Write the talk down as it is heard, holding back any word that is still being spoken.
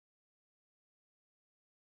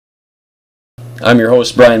I'm your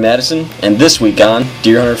host, Brian Madison, and this week on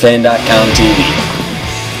DeerHunterFan.com TV.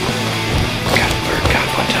 Got a bird got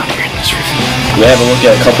one down here in this ravine. We have a look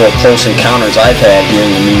at a couple of close encounters I've had here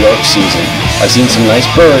in the New York season. I've seen some nice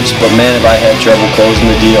birds, but man have I had trouble closing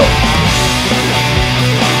the deal.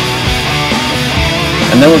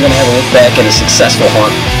 And then we're going to have a look back at a successful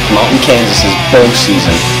hunt from out in Kansas' bow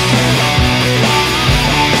season.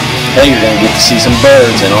 Hey, you're going to get to see some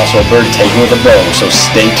birds and also a bird taken with a bow, so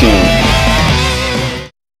stay tuned.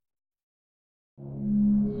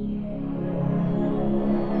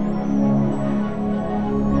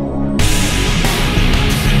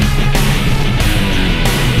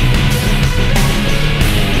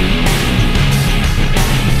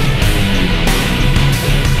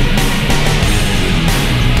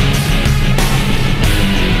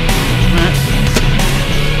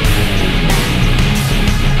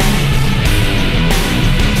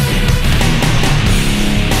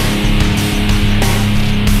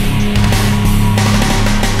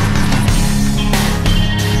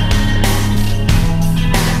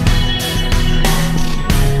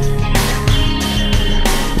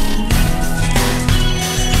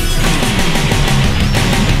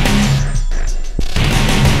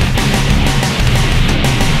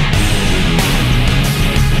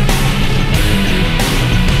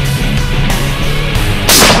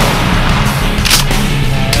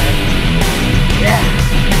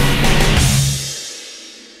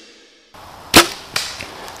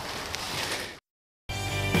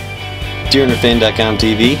 DeerHunterFan.com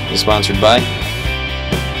TV is sponsored by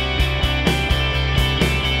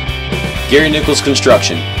Gary Nichols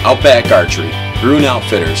Construction, Outback Archery, Bruin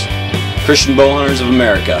Outfitters, Christian Bowhunters of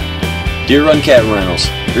America, Deer Run Cabin Rentals,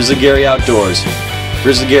 Grizzly Gary Outdoors,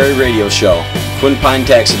 Grizzly Gary Radio Show, Twin Pine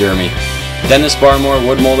Taxidermy, Dennis Barmore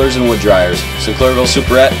Wood Molders and Wood Dryers, Sinclairville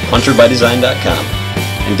Superette, HunterByDesign.com,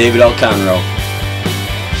 and David L. Conroe.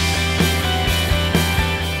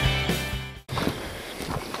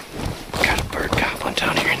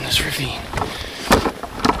 Down here in this ravine.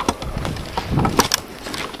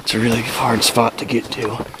 It's a really hard spot to get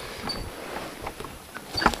to.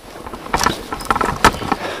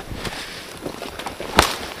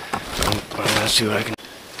 I'm gonna see what I can.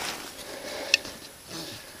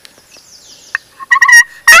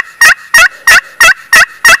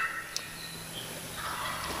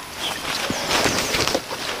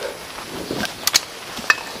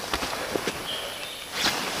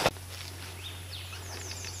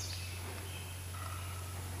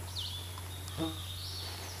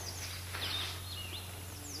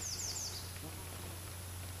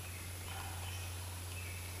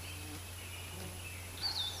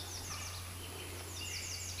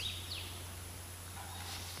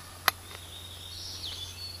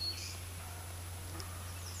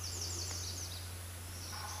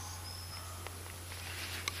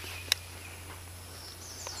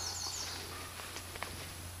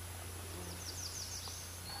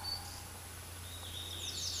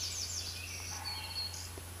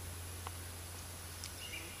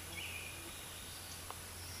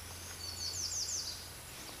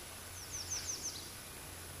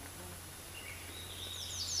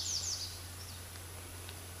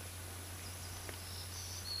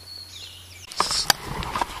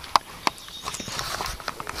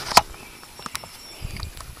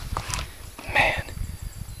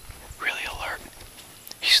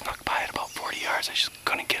 I just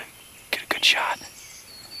couldn't get a good shot.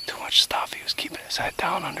 Too much stuff. He was keeping his head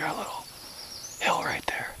down under a little hill right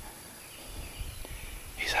there.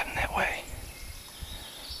 He's heading that way.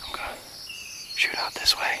 I'm gonna shoot out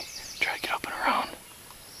this way, try to get up and around.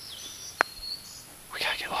 We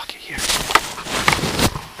gotta get lucky here.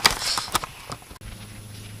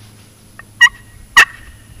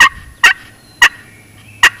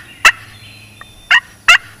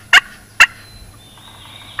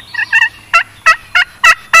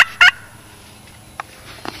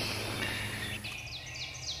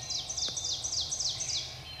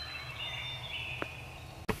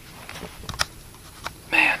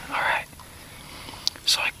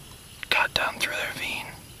 So I got down through the ravine,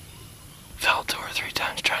 fell 2 or 3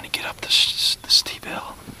 times trying to get up the steep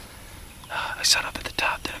hill. I sat up at the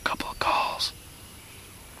top, did a couple of calls,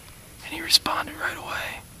 and he responded right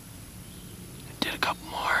away. I did a couple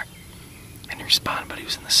more, and he responded, but he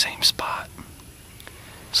was in the same spot.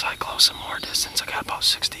 So I closed some more distance. I got about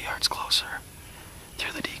 60 yards closer,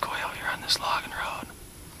 threw the decoy out here on this logging road,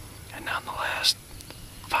 and now in the last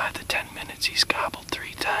 5 to 10 minutes he's gobbled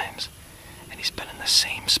 3 times. And he's been in the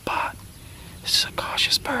same spot. This is a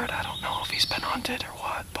cautious bird. I don't know if he's been hunted or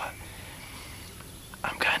what, but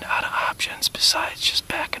I'm kind of out of options besides just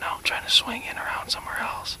backing out and trying to swing in around somewhere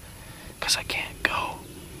else. because I can't go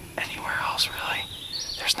anywhere else really.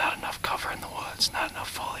 There's not enough cover in the woods, not enough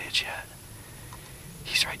foliage yet.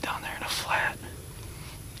 He's right down there in a flat.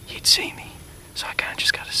 He'd see me, so I kind of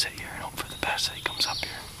just got to sit here and hope for the best that he comes up here.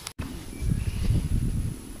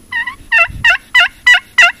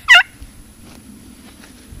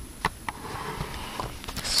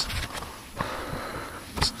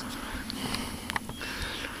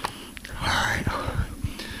 Alright,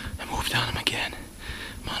 I moved on him again.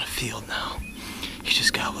 I'm on a field now. He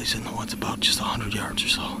just gobbles in the woods about just 100 yards or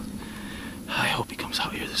so. I hope he comes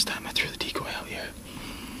out here this time. I threw the decoy out here.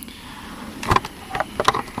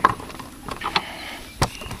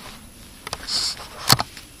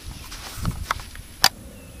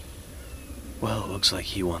 Well, it looks like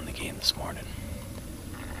he won the game this morning.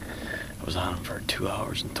 I was on him for 2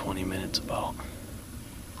 hours and 20 minutes about.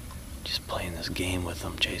 Just playing this game with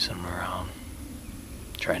him, chasing him around,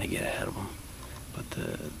 trying to get ahead of him. But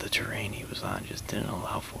the terrain he was on just didn't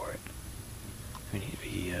allow for it. I mean,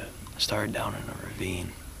 he started down in a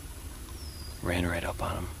ravine, ran right up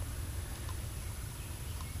on him.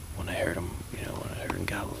 When I heard him, when I heard him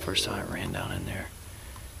gobble the first time, I ran down in there,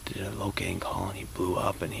 did a locating call, and he blew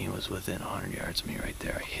up, and he was within 100 yards of me right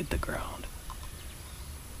there. I hit the ground.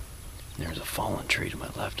 And there was a fallen tree to my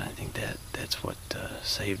left, and I think that's what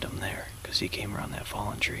saved him there, because he came around that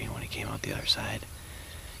fallen tree, and when he came out the other side,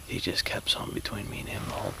 he just kept something between me and him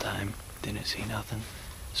the whole time. Didn't see nothing.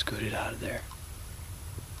 Scooted out of there.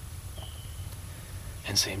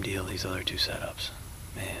 And same deal, these other two setups.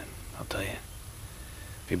 Man, I'll tell you.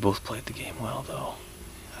 We both played the game well, though.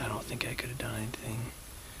 I don't think I could have done anything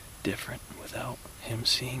different without him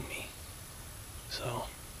seeing me. So,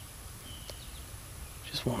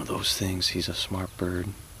 just one of those things. He's a smart bird.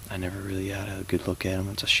 I never really got a good look at him.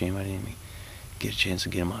 It's a shame I didn't even get a chance to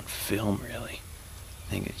get him on film, really.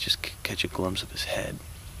 I think it just catch a glimpse of his head.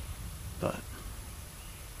 But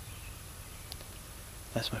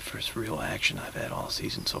that's my first real action I've had all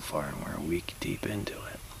season so far, and we're a week deep into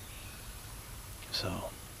it. So,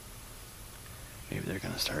 maybe they're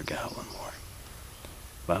going to start gobbling more.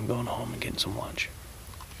 But I'm going home and getting some lunch.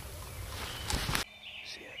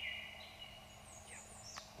 See ya.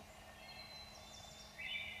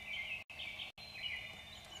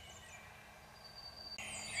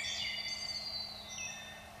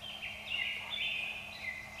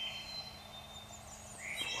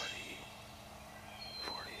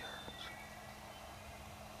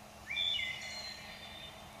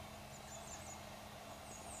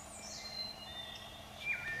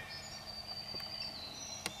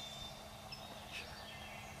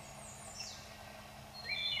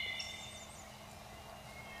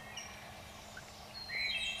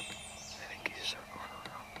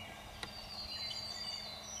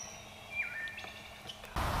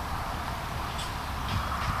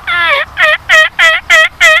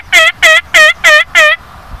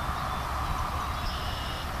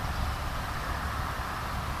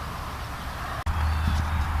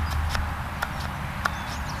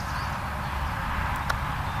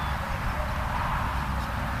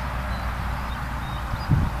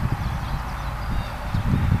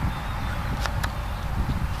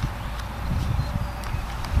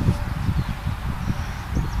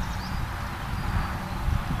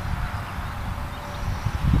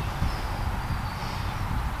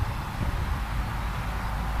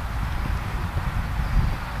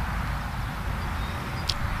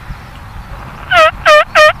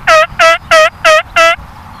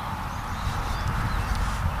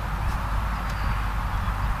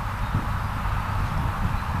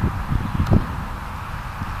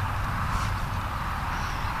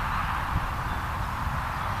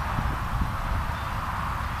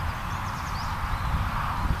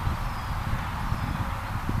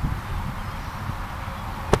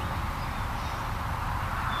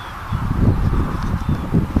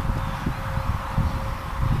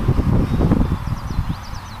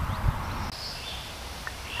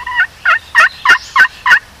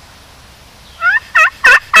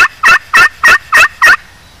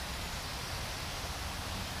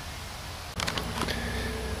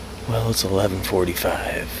 Well, it's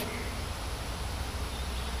 11:45.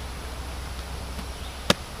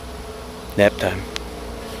 Nap time.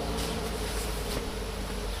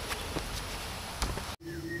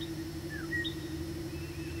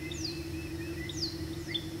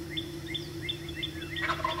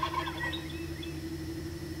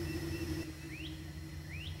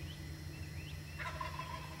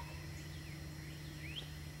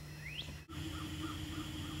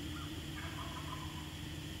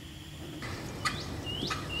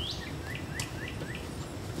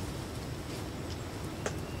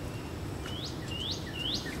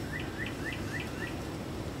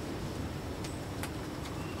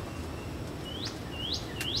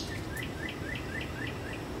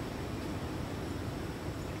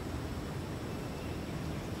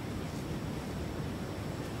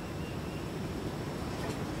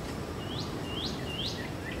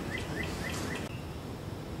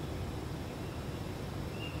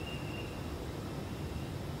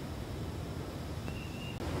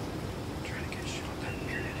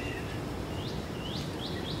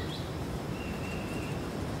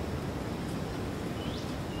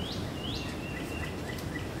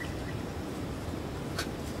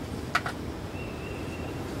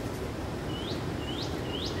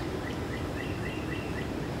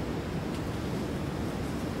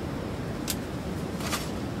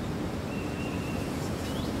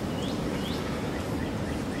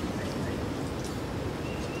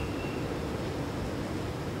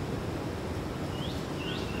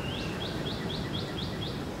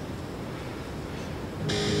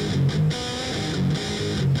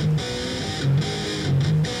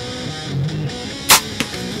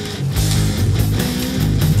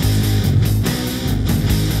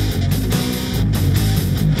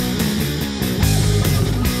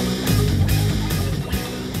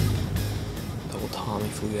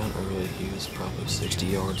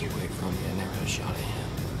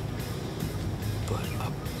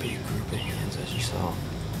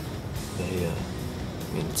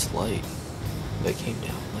 I mean, it's light. They came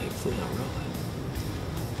down late, flew down real late.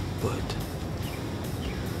 But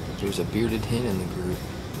there was a bearded hen in the group,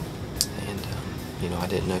 and you know, I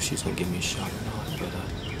didn't know if she was gonna give me a shot or not, but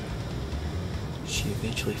she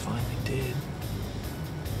eventually finally did.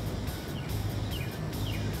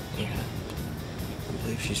 And I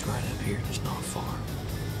believe she's right up here, just not far.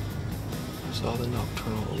 I saw the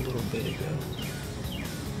nocturnal a little bit ago.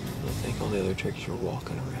 I think all the other turkeys were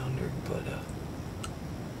walking around her, but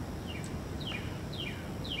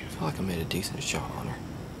I feel like I made a decent shot on her.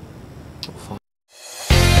 We'll find.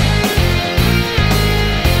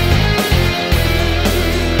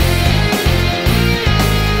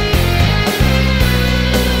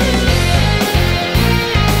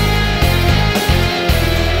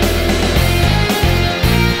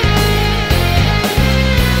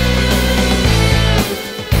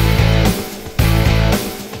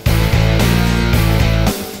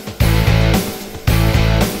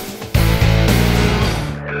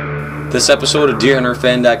 This episode of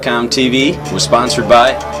DeerHunterFan.com TV was sponsored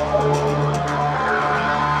by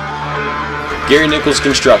Gary Nichols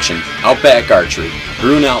Construction, Outback Archery,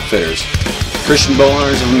 Bruin Outfitters, Christian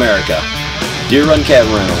Bowhunters of America, Deer Run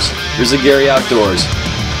Cabin Rentals, Grizzly Gary Outdoors,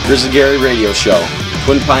 Grizzly Gary Radio Show,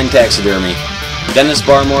 Twin Pine Taxidermy, Dennis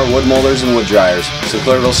Barmore Wood Molders and Wood Dryers,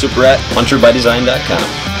 Sinclairville Superette, HunterByDesign.com,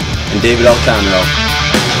 and David L.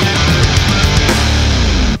 Conroe.